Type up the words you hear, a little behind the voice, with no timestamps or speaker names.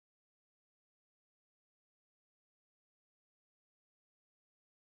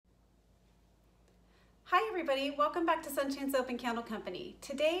Hi everybody, welcome back to Sunshine Soap and Candle Company.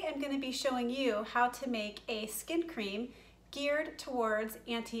 Today I'm going to be showing you how to make a skin cream geared towards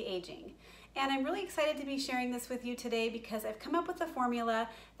anti-aging. And I'm really excited to be sharing this with you today because I've come up with a formula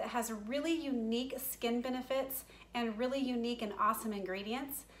that has really unique skin benefits and really unique and awesome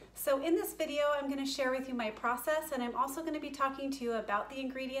ingredients. So in this video I'm going to share with you my process, and I'm also going to be talking to you about the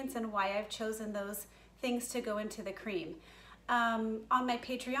ingredients and why I've chosen those things to go into the cream. On my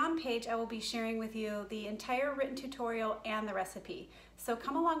Patreon page, I will be sharing with you the entire written tutorial and the recipe. So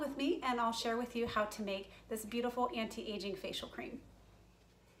come along with me and I'll share with you how to make this beautiful anti-aging facial cream.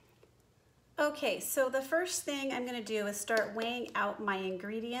 Okay, so the first thing I'm going to do is start weighing out my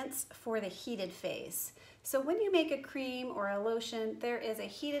ingredients for the heated phase. So when you make a cream or a lotion, there is a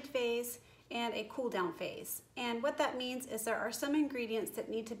heated phase and a cool down phase. And what that means is there are some ingredients that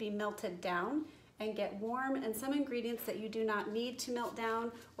need to be melted down and get warm, and some ingredients that you do not need to melt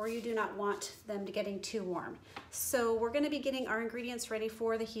down or you do not want them getting too warm. So we're going to be getting our ingredients ready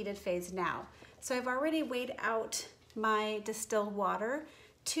for the heated phase now. So I've already weighed out my distilled water.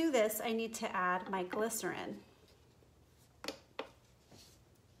 To this I need to add my glycerin.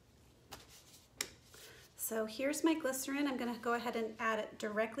 So here's my glycerin. I'm going to go ahead and add it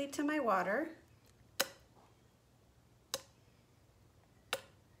directly to my water.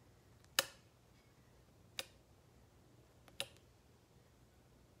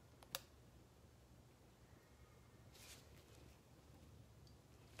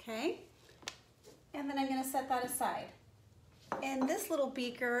 Okay, and then I'm going to set that aside. In this little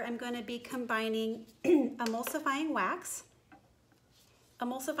beaker, I'm going to be combining emulsifying wax.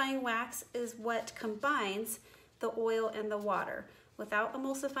 Emulsifying wax is what combines the oil and the water. Without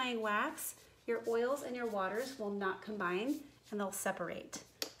emulsifying wax, your oils and your waters will not combine and they'll separate.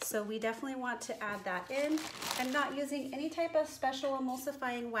 So we definitely want to add that in. I'm not using any type of special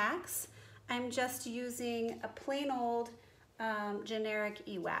emulsifying wax. I'm just using a plain old generic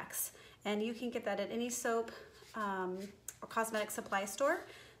e-wax, and you can get that at any soap or cosmetic supply store.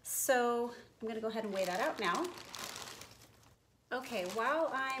 So I'm going to go ahead and weigh that out now. Okay,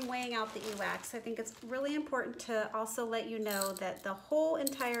 while I'm weighing out the e-wax, I think it's really important to also let you know that the whole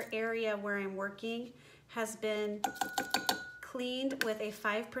entire area where I'm working has been cleaned with a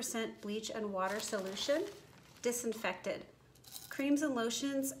 5% bleach and water solution, disinfected. Creams and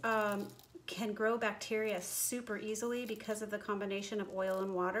lotions can grow bacteria super easily because of the combination of oil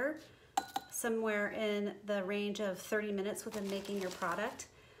and water, somewhere in the range of 30 minutes within making your product.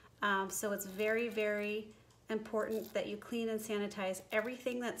 So it's very, very important that you clean and sanitize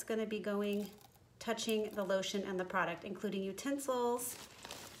everything that's going to be touching the lotion and the product, including utensils,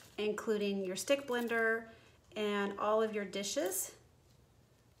 including your stick blender, and all of your dishes,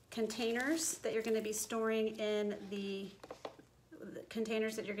 containers that you're going to be storing in the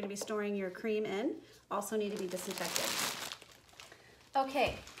containers that you're going to be storing your cream in also need to be disinfected.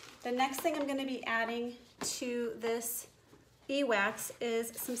 Okay, the next thing I'm going to be adding to this e-wax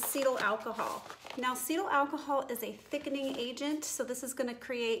is some cetyl alcohol. Now, cetyl alcohol is a thickening agent, so this is going to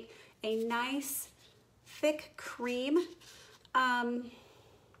create a nice thick cream.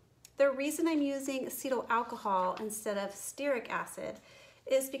 The reason I'm using cetyl alcohol instead of stearic acid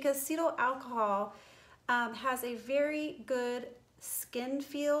is because cetyl alcohol has a very good skin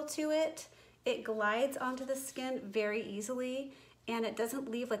feel to it. It glides onto the skin very easily, and it doesn't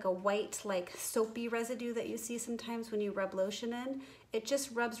leave like a white, like soapy residue that you see sometimes when you rub lotion in. It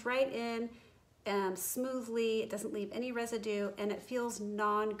just rubs right in smoothly. It doesn't leave any residue, and it feels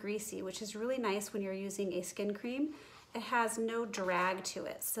non-greasy, which is really nice when you're using a skin cream. It has no drag to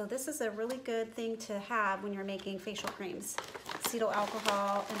it. So this is a really good thing to have when you're making facial creams. Cetyl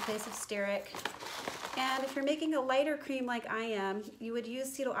alcohol in place of stearic. And if you're making a lighter cream like I am, you would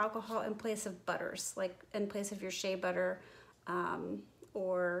use cetyl alcohol in place of butters, like in place of your shea butter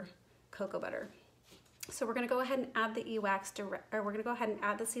or cocoa butter. So we're going to go ahead and add the e-wax, or we're going to go ahead and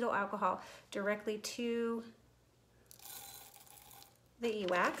add the cetyl alcohol directly to the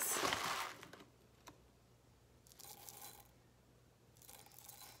e-wax.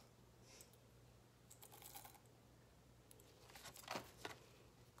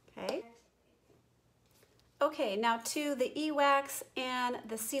 Okay. Okay, now to the e-wax and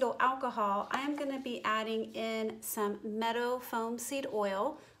the cetyl alcohol, I am going to be adding in some meadow foam seed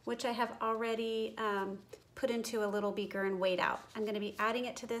oil, which I have already put into a little beaker and weighed out. I'm going to be adding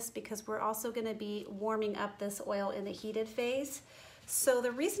it to this because we're also going to be warming up this oil in the heated phase. So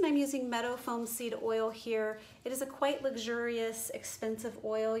the reason I'm using meadow foam seed oil here, it is a quite luxurious, expensive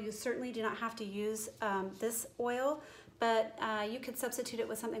oil. You certainly do not have to use this oil, but you could substitute it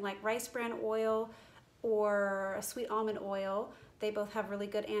with something like rice bran oil, or a sweet almond oil. They both have really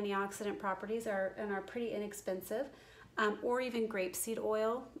good antioxidant properties and are pretty inexpensive. Or even grapeseed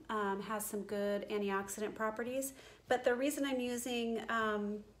oil has some good antioxidant properties. But the reason I'm using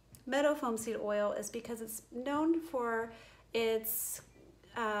meadow foam seed oil is because it's known for its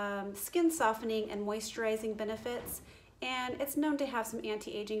skin softening and moisturizing benefits, and it's known to have some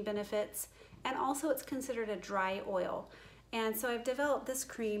anti-aging benefits, and also it's considered a dry oil. And so I've developed this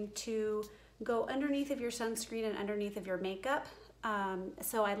cream to go underneath of your sunscreen and underneath of your makeup.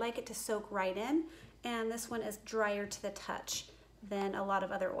 So I like it to soak right in, and this one is drier to the touch than a lot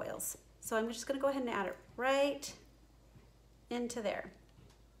of other oils. So I'm just gonna go ahead and add it right into there.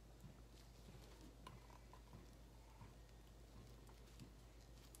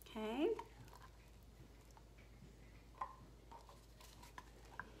 Okay.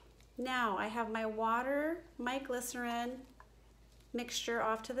 Now I have my water, my glycerin mixture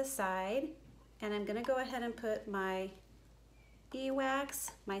off to the side, and I'm gonna go ahead and put my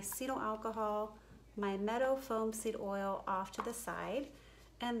e-wax, my cetyl alcohol, my meadow foam seed oil off to the side,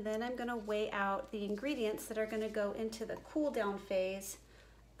 and then I'm gonna weigh out the ingredients that are gonna go into the cool down phase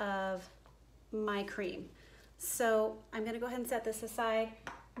of my cream. So I'm gonna go ahead and set this aside.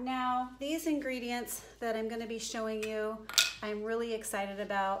 Now, these ingredients that I'm gonna be showing you, I'm really excited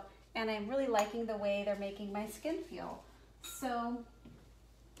about, and I'm really liking the way they're making my skin feel. So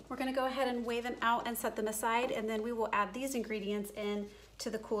we're gonna go ahead and weigh them out and set them aside, and then we will add these ingredients in to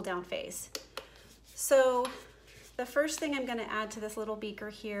the cool down phase. So the first thing I'm gonna add to this little beaker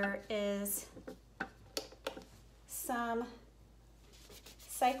here is some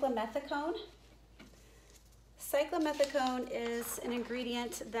cyclomethicone. Cyclomethicone is an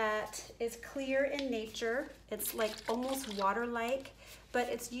ingredient that is clear in nature. It's like almost water-like, but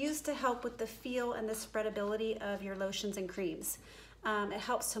it's used to help with the feel and the spreadability of your lotions and creams. It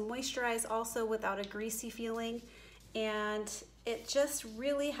helps to moisturize also without a greasy feeling, and it just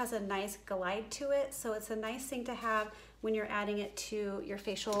really has a nice glide to it. So it's a nice thing to have when you're adding it to your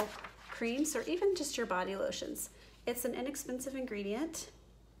facial creams or even just your body lotions. It's an inexpensive ingredient.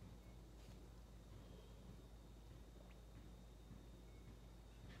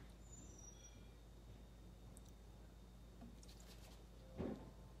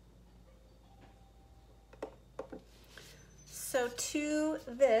 So to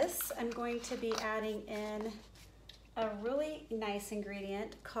this, I'm going to be adding in a really nice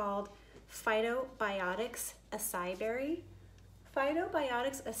ingredient called Phytobiotics Acai Berry.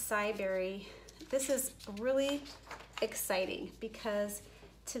 Phytobiotics Acai Berry, this is really exciting because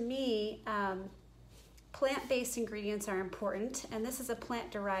to me, plant-based ingredients are important, and this is a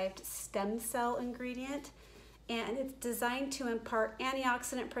plant-derived stem cell ingredient, and it's designed to impart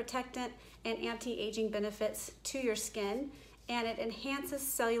antioxidant, protectant, and anti-aging benefits to your skin, and it enhances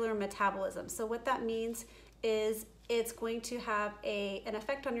cellular metabolism. So what that means is it's going to have an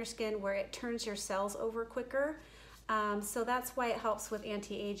effect on your skin where it turns your cells over quicker. So that's why it helps with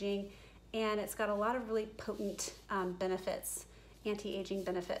anti-aging, and it's got a lot of really potent benefits, anti-aging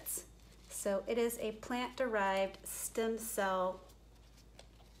benefits. So it is a plant-derived stem cell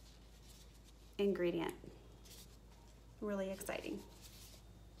ingredient. Really exciting.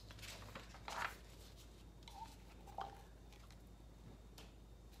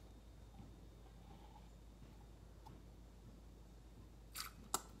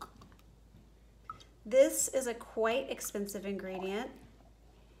 This is a quite expensive ingredient.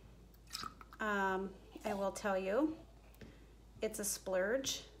 I will tell you, it's a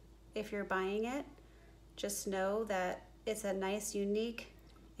splurge if you're buying it. Just know that it's a nice, unique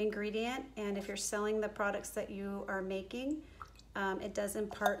ingredient, and if you're selling the products that you are making, it does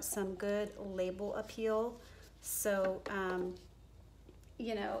impart some good label appeal. So,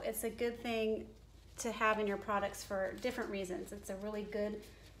 you know, it's a good thing to have in your products for different reasons. It's a really good,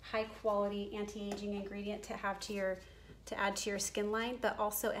 high quality anti-aging ingredient to have to add to your skin line, but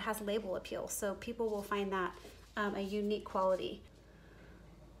also it has label appeal, so people will find that a unique quality.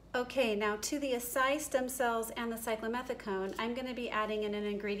 Okay, now to the acai stem cells and the cyclomethicone, I'm going to be adding in an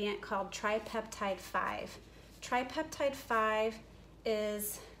ingredient called tripeptide 5. Tripeptide 5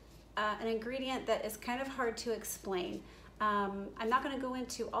 is an ingredient that is kind of hard to explain. I'm not going to go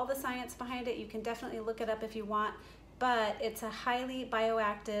into all the science behind it. You can definitely look it up if you want, but it's a highly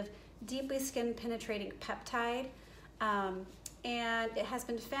bioactive, deeply skin penetrating peptide, and it has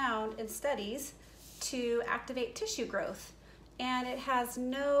been found in studies to activate tissue growth. And it has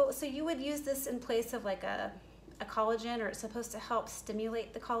so you would use this in place of like a collagen, or it's supposed to help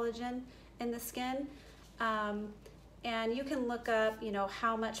stimulate the collagen in the skin. And you can look up, you know,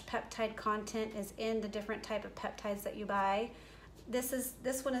 how much peptide content is in the different type of peptides that you buy. This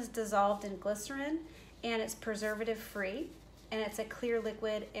one is dissolved in glycerin, and it's preservative free, and it's a clear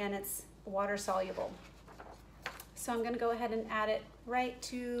liquid, and it's water soluble. So I'm gonna go ahead and add it right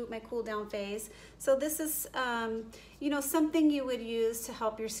to my cool down phase. So this is, you know, something you would use to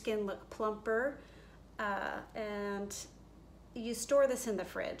help your skin look plumper, and you store this in the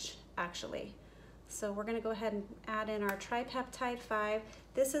fridge, actually. So we're gonna go ahead and add in our Tripeptide 5.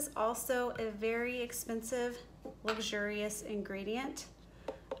 This is also a very expensive, luxurious ingredient.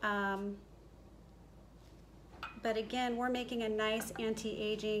 But again, we're making a nice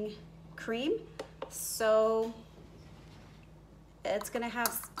anti-aging cream. So it's gonna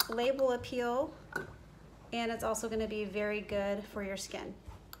have label appeal, and it's also gonna be very good for your skin.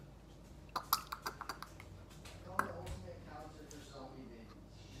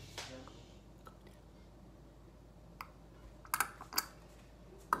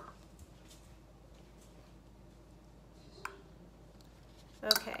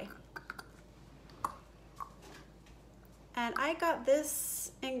 Okay. And I got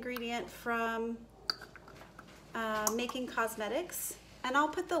this ingredient from Making Cosmetics, and I'll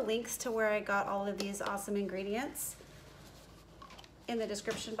put the links to where I got all of these awesome ingredients in the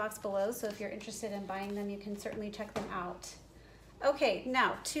description box below, so if you're interested in buying them, you can certainly check them out. Okay,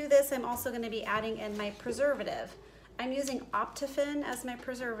 now to this I'm also going to be adding in my preservative. I'm using Optifin as my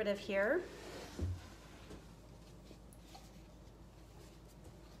preservative here.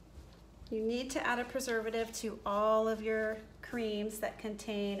 You need to add a preservative to all of your creams that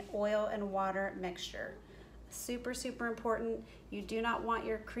contain oil and water mixture. Super, super important. You do not want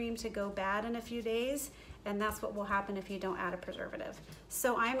your cream to go bad in a few days, and that's what will happen if you don't add a preservative.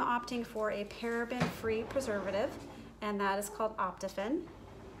 So I'm opting for a paraben-free preservative, and that is called Optifin.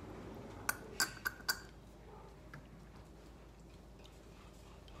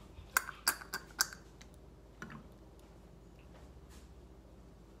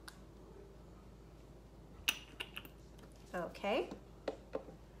 Okay.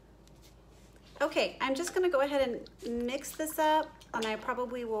 Okay, I'm just gonna go ahead and mix this up, and I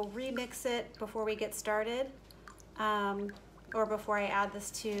probably will remix it before we get started, or before I add this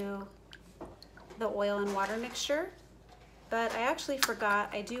to the oil and water mixture. But I actually forgot,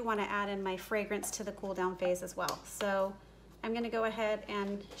 I do wanna add in my fragrance to the cool down phase as well. So I'm gonna go ahead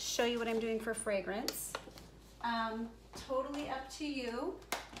and show you what I'm doing for fragrance. Totally up to you.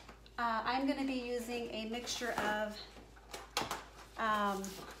 I'm gonna be using a mixture of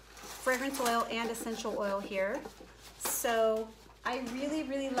fragrance oil and essential oil here. So I really,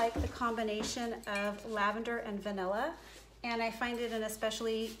 really like the combination of lavender and vanilla, and I find it an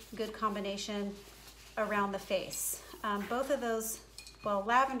especially good combination around the face. Both of those, well,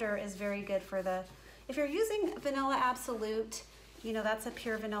 lavender is very good for the, if you're using Vanilla Absolute, you know, that's a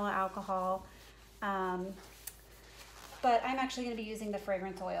pure vanilla alcohol. But I'm actually gonna be using the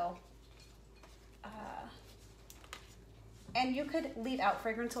fragrance oil. And you could leave out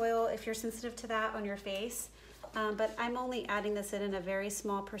fragrance oil if you're sensitive to that on your face, but I'm only adding this in a very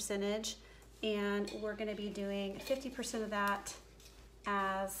small percentage, and we're gonna be doing 50% of that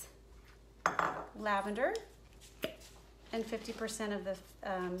as lavender and 50% of the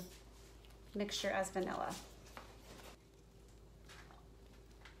mixture as vanilla.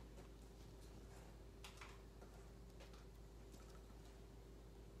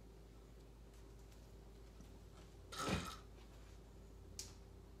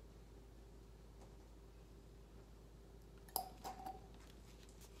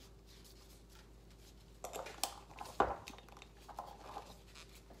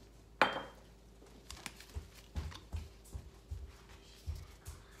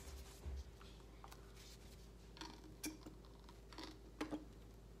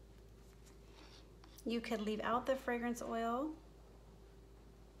 You could leave out the fragrance oil.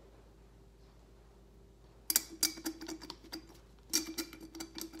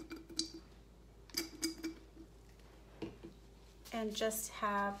 And just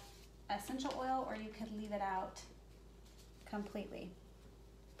have essential oil, or you could leave it out completely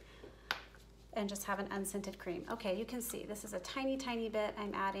and just have an unscented cream. Okay, you can see this is a tiny, tiny bit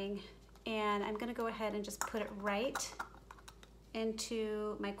I'm adding, and I'm gonna go ahead and just put it right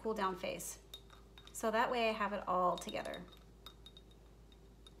into my cool down phase. So that way I have it all together.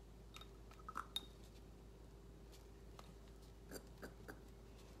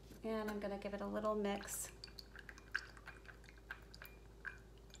 And I'm gonna give it a little mix.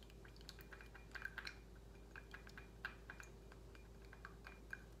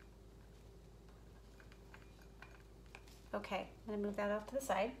 Okay, I'm gonna move that off to the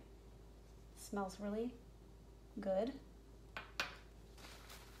side. Smells really good.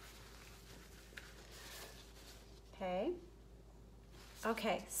 Okay.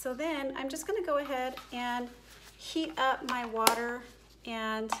 Okay, so then I'm just gonna go ahead and heat up my water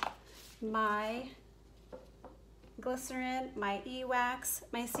and my glycerin, my e-wax,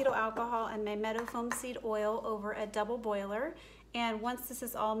 my acetyl alcohol, and my meadow foam seed oil over a double boiler. And once this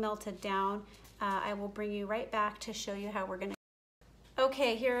is all melted down, I will bring you right back to show you how we're gonna.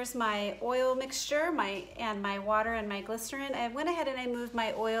 Okay, here's my oil mixture, my water and my glycerin. I went ahead and I moved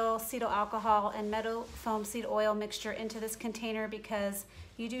my oil, acetyl alcohol, and meadow foam seed oil mixture into this container because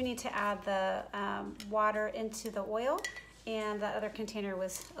you do need to add the water into the oil, and that other container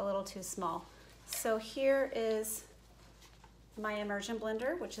was a little too small. So here is my immersion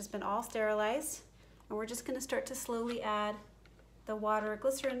blender, which has been all sterilized, and we're just going to start to slowly add the water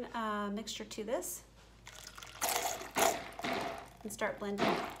glycerin mixture to this and start blending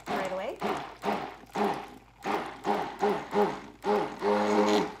right away.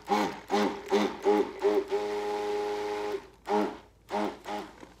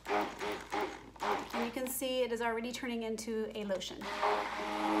 And you can see it is already turning into a lotion.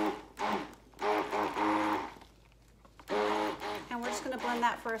 And we're just going to blend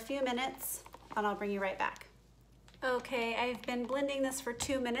that for a few minutes, and I'll bring you right back. Okay, I've been blending this for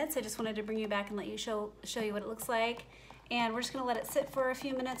 2 minutes. I just wanted to bring you back and let you show you what it looks like. And we're just gonna let it sit for a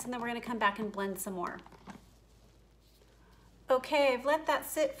few minutes, and then we're gonna come back and blend some more. Okay, I've let that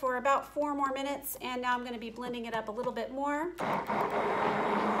sit for about 4 more minutes, and now I'm gonna be blending it up a little bit more.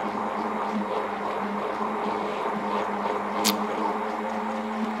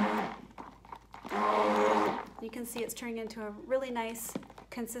 You can see it's turning into a really nice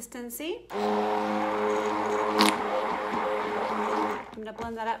consistency. I'm gonna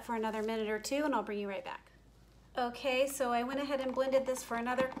blend that up for another minute or 2, and I'll bring you right back. Okay, so I went ahead and blended this for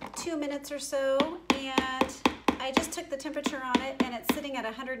another 2 minutes or so, and I just took the temperature on it, and it's sitting at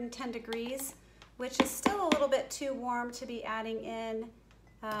 110 degrees, which is still a little bit too warm to be adding in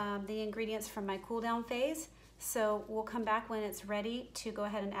the ingredients from my cool down phase. So we'll come back when it's ready to go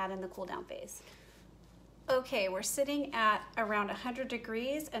ahead and add in the cool down phase. Okay, we're sitting at around 100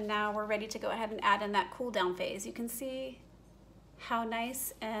 degrees, and now we're ready to go ahead and add in that cool down phase. You can see how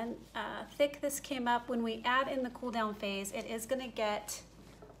nice and thick this came up. When we add in the cool down phase, it is gonna get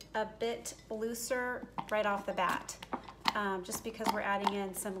a bit looser right off the bat, just because we're adding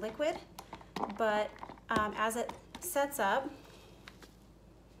in some liquid. But as it sets up,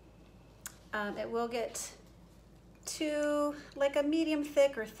 it will get to like a medium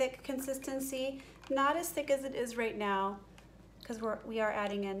thick or thick consistency, not as thick as it is right now, because we are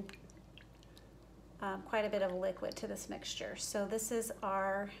adding in quite a bit of liquid to this mixture. So this is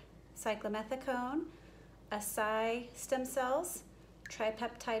our cyclomethicone, acai stem cells,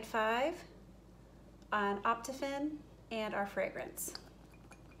 tripeptide 5, an Optifin, and our fragrance.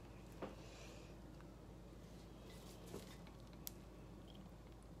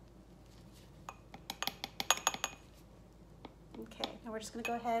 Okay, now we're just going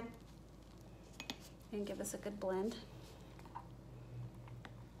to go ahead and give this a good blend.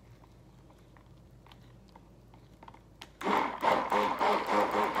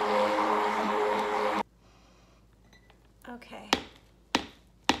 Okay.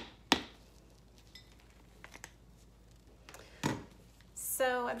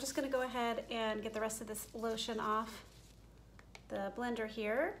 So I'm just going to go ahead and get the rest of this lotion off the blender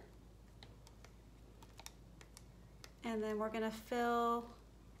here. And then we're going to fill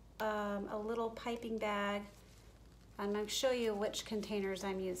a little piping bag. I'm going to show you which containers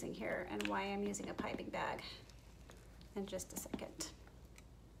I'm using here and why I'm using a piping bag in just a second.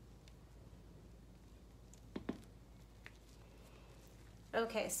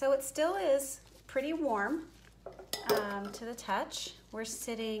 Okay, so it still is pretty warm to the touch. We're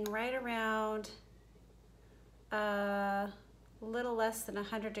sitting right around a little less than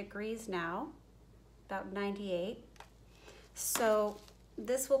 100 degrees now, about 98. So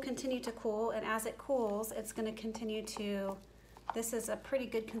this will continue to cool, and as it cools, it's going to continue to, this is a pretty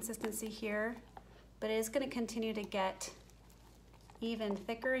good consistency here, but it is going to continue to get even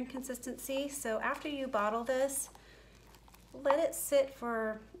thicker in consistency. So after you bottle this, let it sit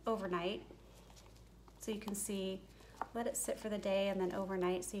for overnight so you can see, let it sit for the day and then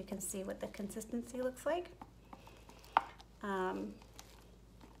overnight so you can see what the consistency looks like.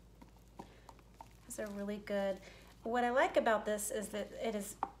 It's a really good, what I like about this is that it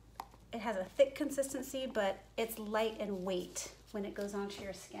has a thick consistency, but it's light in weight when it goes onto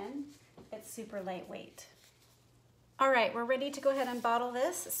your skin. It's super lightweight. All right, we're ready to go ahead and bottle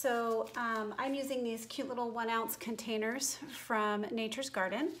this. So I'm using these cute little 1 ounce containers from Nature's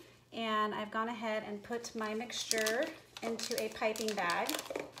Garden, and I've gone ahead and put my mixture into a piping bag.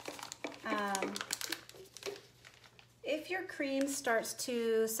 if your cream starts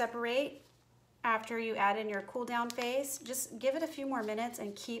to separate after you add in your cool down phase, just give it a few more minutes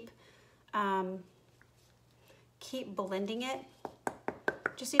and keep blending it.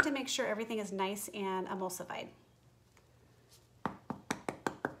 Just need to make sure everything is nice and emulsified.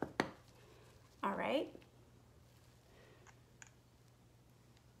 All right.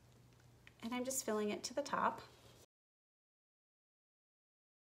 And I'm just filling it to the top.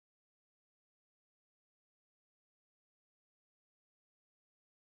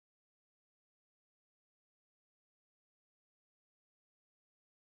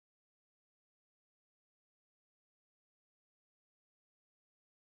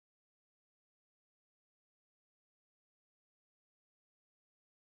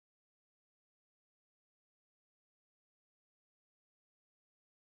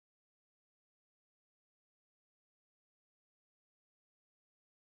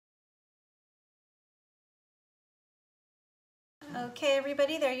 Okay,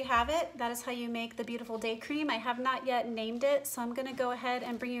 everybody, there you have it. That is how you make the beautiful day cream. I have not yet named it, so I'm gonna go ahead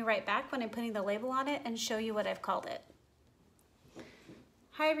and bring you right back when I'm putting the label on it and show you what I've called it.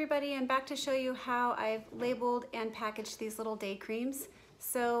 Hi everybody, I'm back to show you how I've labeled and packaged these little day creams.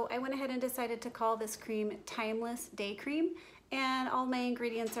 So I went ahead and decided to call this cream Timeless Day Cream, and all my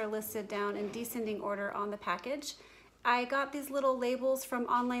ingredients are listed down in descending order on the package. I got these little labels from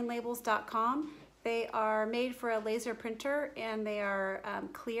onlinelabels.com. They are made for a laser printer and they are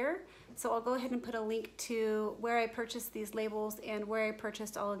clear. So I'll go ahead and put a link to where I purchased these labels and where I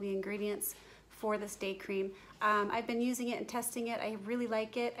purchased all of the ingredients for this day cream. I've been using it and testing it. I really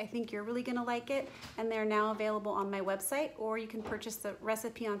like it. I think you're really gonna like it. And they're now available on my website, or you can purchase the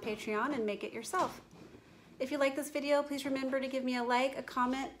recipe on Patreon and make it yourself. If you like this video, please remember to give me a like, a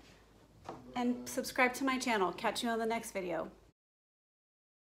comment, and subscribe to my channel. Catch you on the next video.